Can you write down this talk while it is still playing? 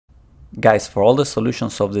Guys, for all the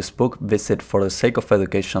solutions of this book, visit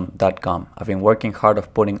forthesakeofeducation.com. I've been working hard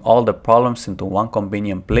of putting all the problems into one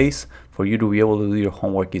convenient place for you to be able to do your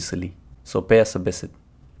homework easily. So pay us a visit.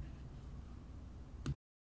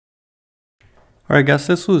 Alright guys,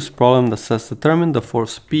 let's do this problem that says determine the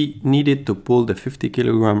force P needed to pull the 50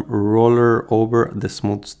 kilogram roller over the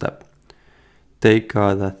smooth step. Take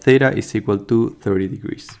that theta is equal to 30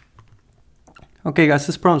 degrees. Okay guys,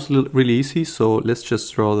 this problem is really easy, so let's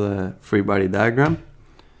just draw the free body diagram.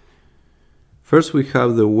 First we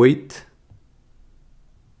have the weight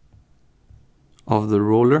of the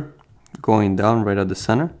roller going down right at the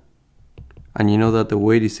center. And you know that the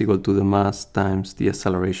weight is equal to the mass times the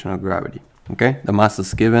acceleration of gravity. Okay, the mass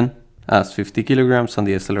is given as 50 kilograms and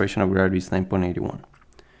the acceleration of gravity is 9.81.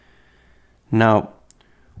 Now,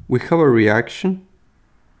 we have a reaction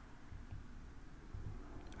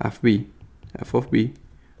f of b.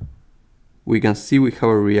 We can see we have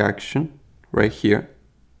a reaction right here.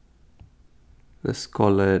 Let's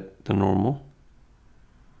call it the normal.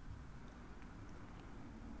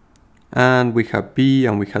 And we have p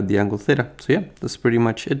and we have the angle theta. So yeah, that's pretty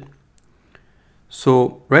much it.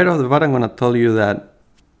 So right off the bat, I'm going to tell you that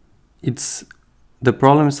the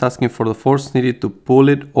problem is asking for the force needed to pull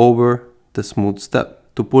it over the smooth step.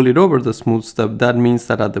 To pull it over the smooth step, that means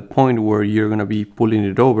that at the point where you're going to be pulling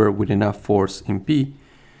it over with enough force in P,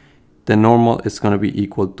 the normal is going to be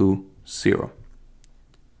equal to 0.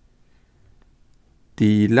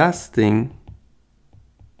 The last thing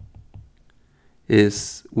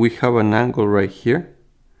is we have an angle right here,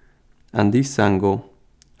 and this angle,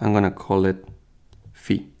 I'm going to call it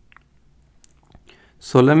phi.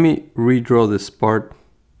 So let me redraw this part.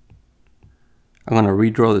 I'm going to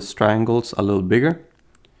redraw these triangles a little bigger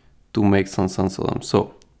to make some sense of them.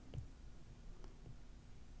 So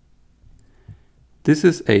this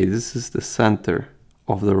is the center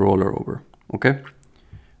of the roller over, okay?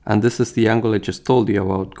 And this is the angle I just told you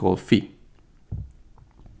about called phi.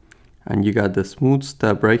 And you got the smooth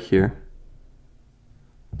step right here.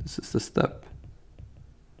 This is the step.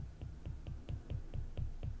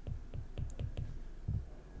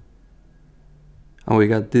 And we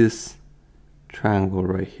got this triangle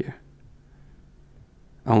right here.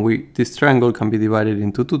 And this triangle can be divided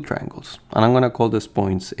into two triangles. And I'm going to call this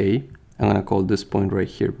points A. I'm going to call this point right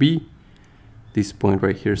here B. This point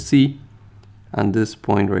right here C. And this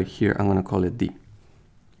point right here, I'm going to call it D.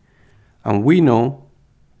 And we know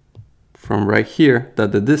from right here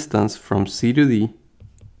that the distance from C to D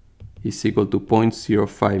is equal to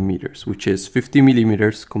 0.05 meters, which is 50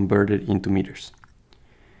 millimeters converted into meters.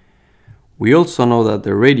 We also know that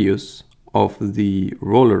the radius of the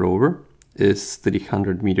roller over is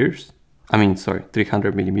 300 millimeters, or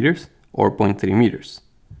 0.3 meters.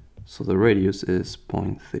 So the radius is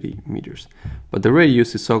 0.3 meters. But the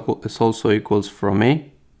radius is also equals from A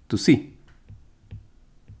to C.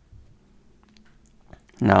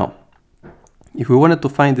 Now, if we wanted to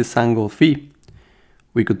find this angle phi,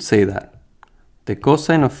 we could say that the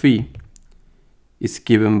cosine of phi is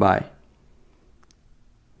given by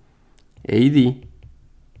AD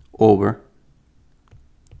over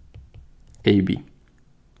AB.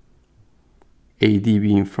 AD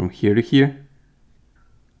being from here to here,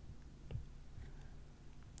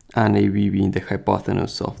 and AB being the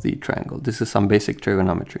hypotenuse of the triangle. This is some basic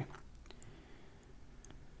trigonometry.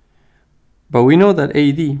 But we know that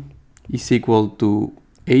AD is equal to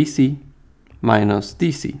AC minus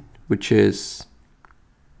DC, which is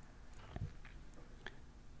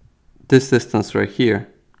this distance right here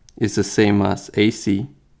is the same as AC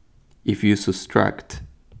if you subtract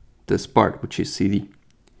this part, which is CD.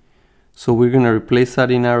 So we're going to replace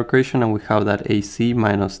that in our equation, and we have that AC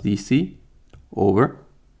minus DC over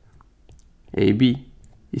AB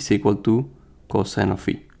is equal to cosine of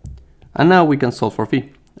phi. And now we can solve for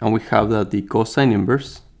phi. And we have that the cosine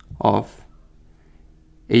inverse of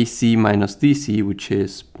AC minus DC, which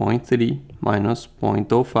is 0.3 minus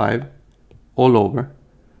 0.05 all over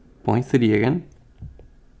 0.3 again,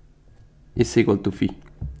 is equal to phi.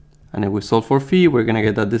 And if we solve for phi, we're going to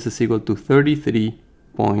get that this is equal to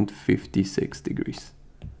 33.56 degrees.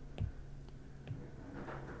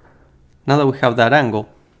 Now that we have that angle,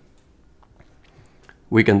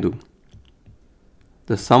 we can do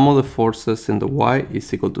the sum of the forces in the y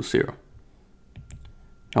is equal to 0.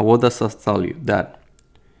 Now what does that tell you? That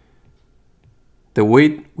the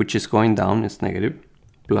weight which is going down is negative,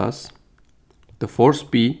 plus the force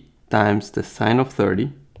P times the sine of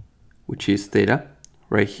 30, which is theta,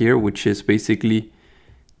 right here, which is basically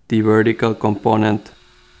the vertical component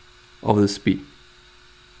of the speed.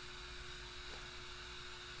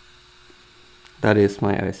 That is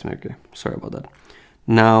my ice maker. Sorry about that.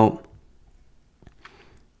 Now,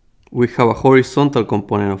 we have a horizontal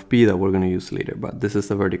component of P that we're going to use later, but this is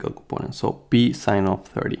the vertical component. So P sine of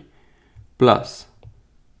 30 plus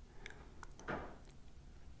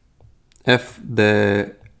F,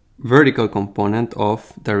 the vertical component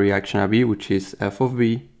of the reaction at B, which is F of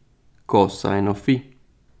B cosine of phi.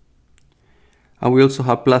 And we also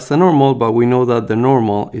have plus the normal, but we know that the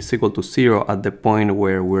normal is equal to 0 at the point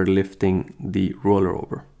where we're lifting the roller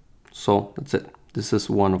over. So that's it. This is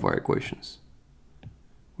one of our equations.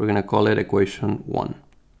 We're going to call it equation 1.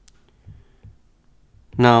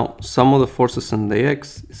 Now, sum of the forces in the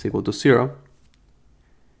x is equal to 0.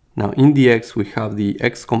 Now, in the x, we have the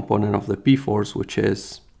x component of the P force, which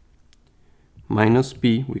is minus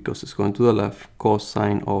P, because it's going to the left,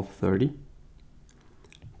 cosine of 30,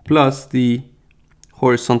 plus the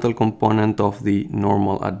horizontal component of the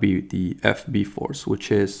normal at B, the FB force,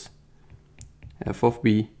 which is F of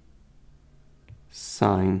B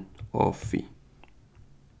sine of phi.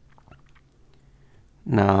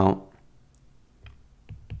 Now,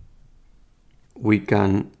 we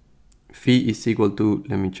can, phi is equal to,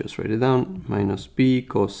 let me just write it down, minus P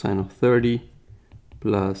cosine of 30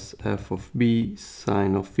 plus F of B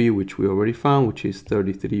sine of phi, which we already found, which is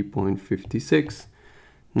 33.56.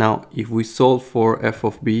 Now, if we solve for F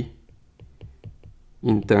of B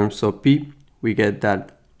in terms of P, we get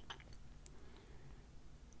that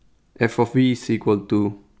F of B is equal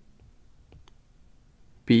to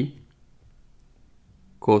P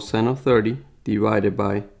cosine of 30 divided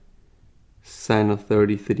by sine of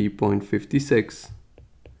 33.56.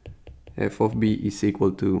 F of B is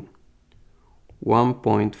equal to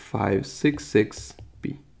 1.566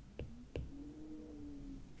 P.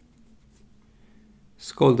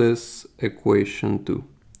 Let's call this equation 2.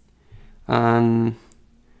 And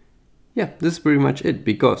yeah, this is pretty much it,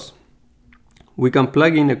 because we can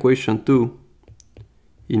plug in equation 2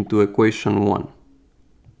 into equation 1.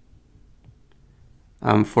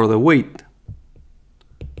 And for the weight,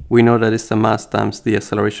 we know that it's the mass times the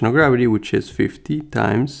acceleration of gravity, which is 50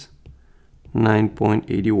 times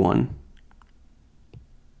 9.81.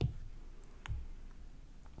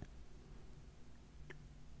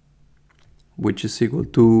 Which is equal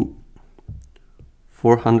to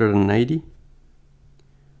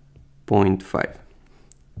 490.5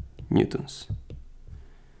 newtons.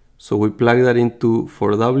 So we plug that into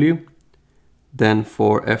for W, then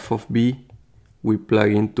for F of B, we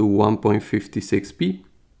plug into 1.56 P,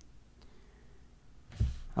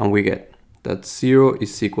 and we get that 0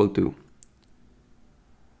 is equal to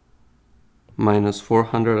minus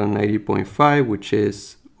 490.5, which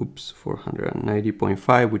is,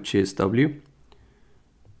 490.5, which is W,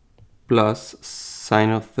 plus sine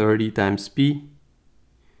of 30 times P,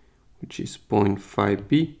 which is 0.5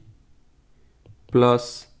 P,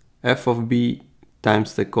 plus F of B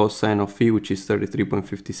times the cosine of phi, which is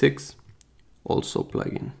 33.56, also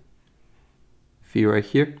plug in phi right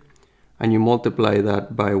here, and you multiply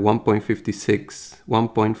that by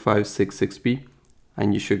 1.566 P,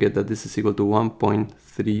 and you should get that this is equal to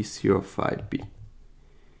 1.305 P.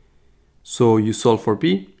 So you solve for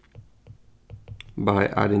P by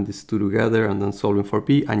adding these two together and then solving for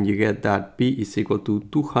P, and you get that P is equal to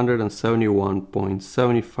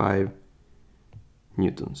 271.75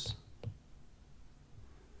 newtons.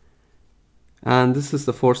 And this is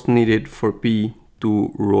the force needed for P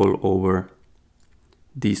to roll over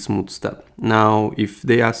the smooth step. Now, if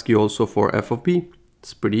they ask you also for F of B,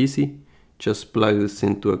 it's pretty easy. Just plug this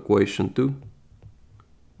into equation 2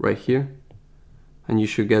 right here, and you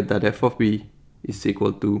should get that F of B is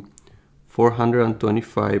equal to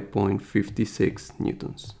 425.56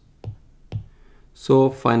 newtons.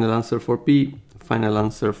 So final answer for P, final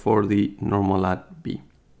answer for the normal at